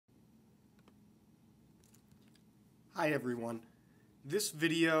Hi everyone. This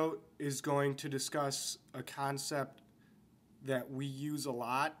video is going to discuss a concept that we use a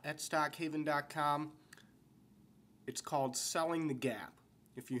lot at stockhaven.com. It's called selling the gap.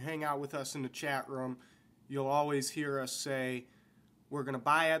 If you hang out with us in the chat room, you'll always hear us say, we're going to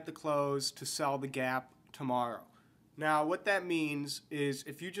buy at the close to sell the gap tomorrow. Now what that means is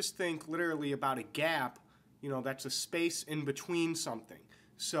if you just think literally about a gap, that's a space in between something.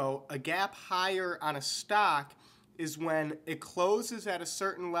 So a gap higher on a stock is when it closes at a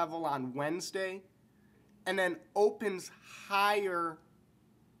certain level on Wednesday and then opens higher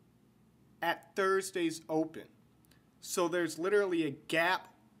at Thursday's open. So there's literally a gap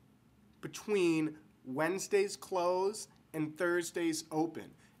between Wednesday's close and Thursday's open.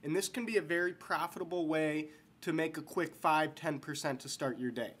 And this can be a very profitable way to make a quick 5–10% to start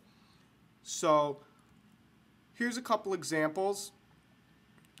your day. So here's a couple examples.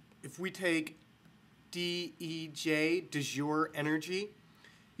 If we take DEJ, De Jour Energy,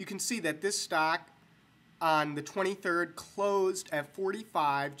 you can see that this stock on the 23rd closed at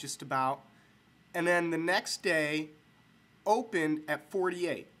 45 just about, and then the next day opened at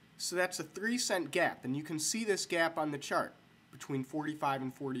 48. So that's a 3-cent gap, and you can see this gap on the chart between 45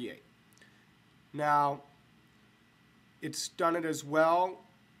 and 48. Now, it's done it as well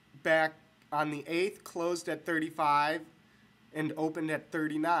back on the 8th, closed at 35 and opened at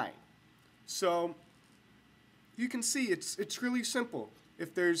 39. So you can see it's really simple.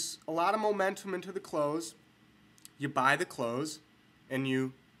 If there's a lot of momentum into the close, you buy the close and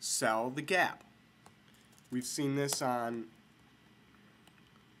you sell the gap. We've seen this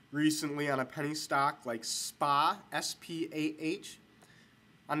recently on a penny stock like SPAH, S-P-A-H.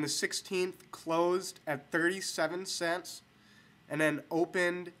 On the 16th, closed at 37 cents and then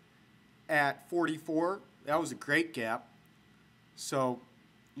opened at 44. That was a great gap. So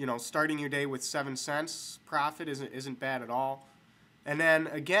starting your day with 7 cents profit isn't bad at all. And then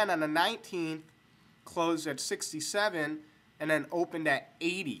again on the 19th, closed at 67 and then opened at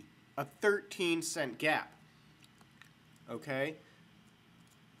 80, a 13-cent gap. Okay?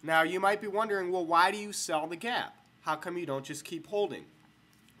 Now you might be wondering, well, why do you sell the gap? How come you don't just keep holding?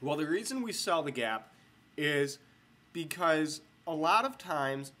 Well, the reason we sell the gap is because a lot of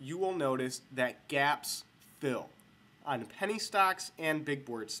times you will notice that gaps fill on penny stocks and big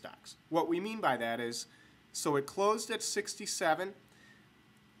board stocks. What we mean by that is, so it closed at 67,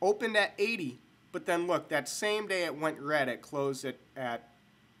 opened at 80, but then look, that same day it went red, it closed at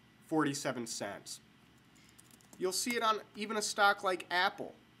 47 cents. You'll see it on even a stock like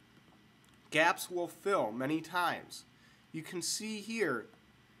Apple. Gaps will fill many times. You can see here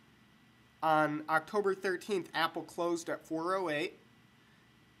on October 13th, Apple closed at 408,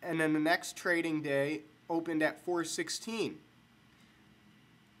 and then the next trading day opened at 416.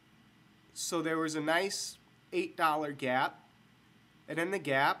 So there was a nice $8 gap, and then the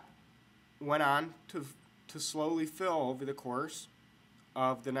gap went on to slowly fill over the course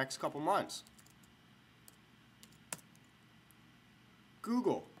of the next couple months.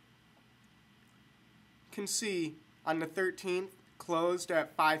 Google, can see on the 13th closed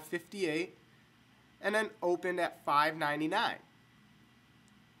at 558 and then opened at 599.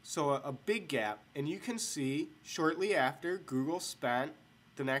 So a big gap, and you can see shortly after Google spent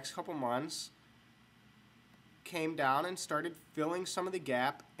the next couple months, came down and started filling some of the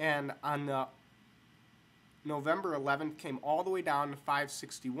gap, and on the November 11th came all the way down to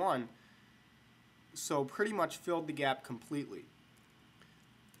 561, so pretty much filled the gap completely.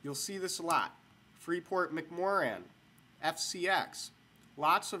 You'll see this a lot. Freeport-McMoRan, FCX,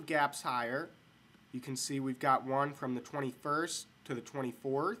 lots of gaps higher. You can see we've got one from the 21st to the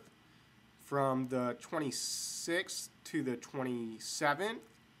 24th, from the 26th to the 27th,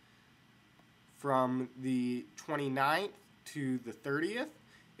 from the 29th to the 30th,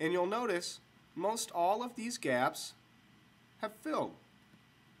 and you'll notice most all of these gaps have filled.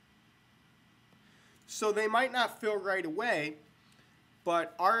 So they might not fill right away,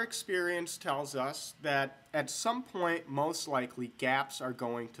 but our experience tells us that at some point, most likely, gaps are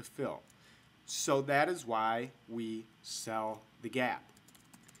going to fill. So that is why we sell the gap.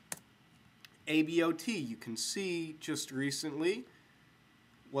 ABOT, you can see just recently,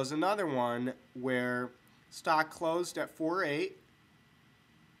 was another one where stock closed at 4.8,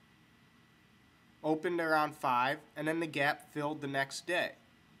 opened around 5, and then the gap filled the next day.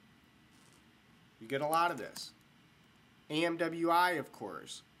 You get a lot of this. AMWI, of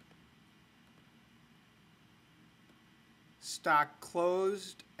course. Stock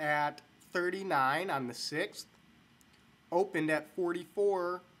closed at 39 on the 6th, opened at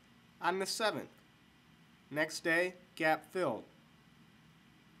 44 on the 7th. Next day, gap filled.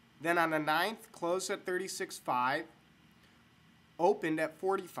 Then on the 9th, closed at 36.5, opened at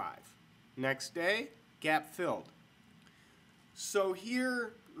 45. Next day, gap filled. So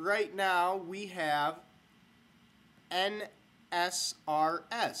here right now we have NSRS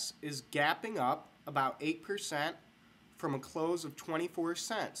is gapping up about 8% from a close of 24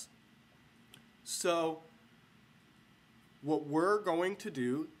 cents. So what we're going to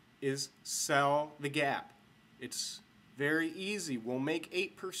do is sell the gap. It's very easy. We'll make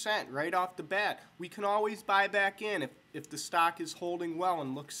 8% right off the bat. We can always buy back in if the stock is holding well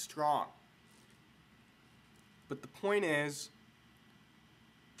and looks strong. But the point is,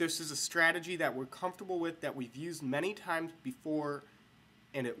 this is a strategy that we're comfortable with, that we've used many times before,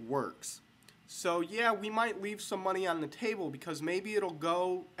 and it works. So yeah, we might leave some money on the table because maybe it'll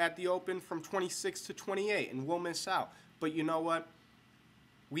go at the open from 26 to 28 and we'll miss out. But you know what?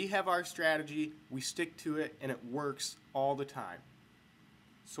 We have our strategy, we stick to it, and it works all the time.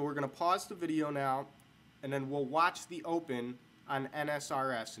 So we're going to pause the video now, and then we'll watch the open on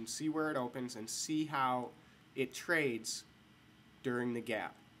NSRS and see where it opens and see how it trades during the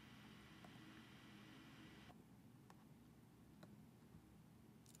gap.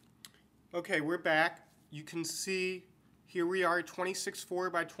 Okay, we're back. You can see here we are,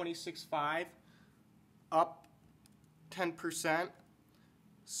 26.4 by 26.5, up 10%.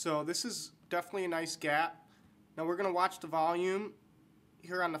 So this is definitely a nice gap. Now we're going to watch the volume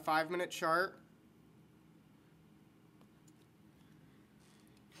here on the 5-minute chart.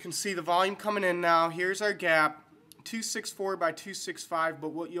 You can see the volume coming in now. Here's our gap, 264 by 265, but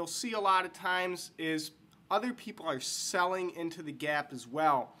what you'll see a lot of times is other people are selling into the gap as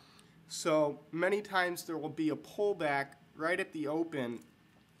well. So many times there will be a pullback right at the open,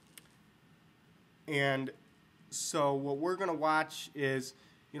 and so what we're going to watch is,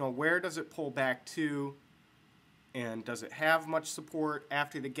 where does it pull back to, and does it have much support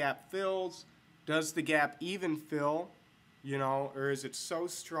after the gap fills? Does the gap even fill, or is it so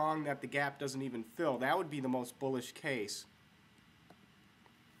strong that the gap doesn't even fill? That would be the most bullish case.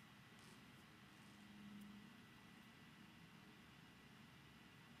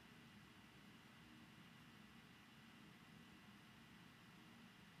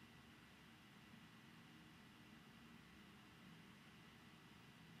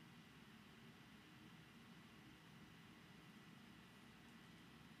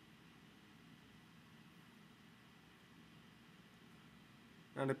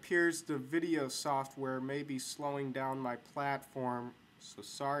 And it appears the video software may be slowing down my platform, so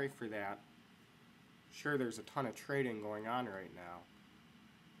sorry for that. I'm sure there's a ton of trading going on right now.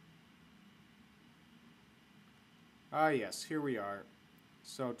 Ah yes, here we are.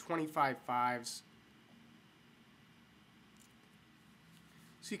 So 25.5s.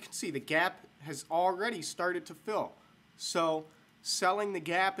 So you can see the gap has already started to fill. So selling the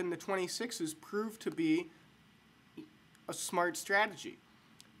gap in the 26s proved to be a smart strategy.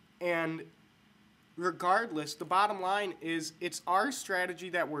 And regardless, the bottom line is it's our strategy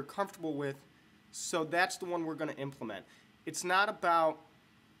that we're comfortable with, so that's the one we're going to implement. It's not about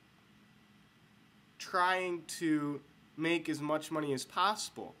trying to make as much money as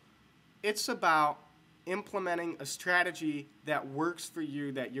possible. It's about implementing a strategy that works for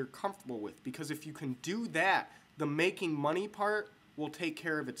you, that you're comfortable with. Because if you can do that, the making money part will take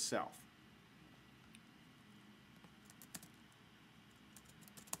care of itself.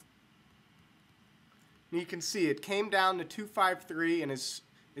 And you can see it came down to 253 and is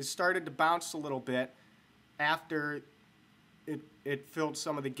started to bounce a little bit after it filled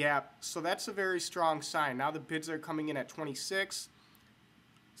some of the gap. So that's a very strong sign. Now the bids are coming in at 26.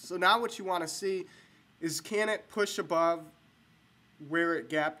 So now what you want to see is, can it push above where it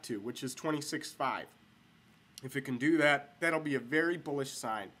gapped to, which is 26.5. If it can do that, that'll be a very bullish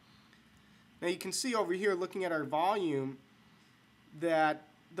sign. Now you can see over here, looking at our volume, that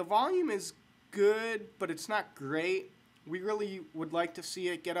the volume is good, but it's not great. We really would like to see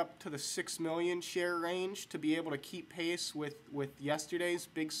it get up to the 6 million share range to be able to keep pace with yesterday's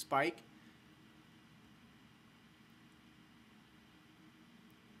big spike.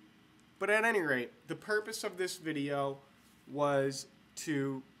 But at any rate, the purpose of this video was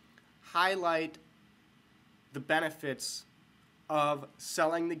to highlight the benefits of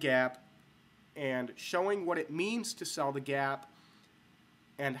selling the gap and showing what it means to sell the gap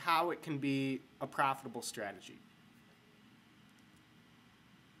and how it can be a profitable strategy.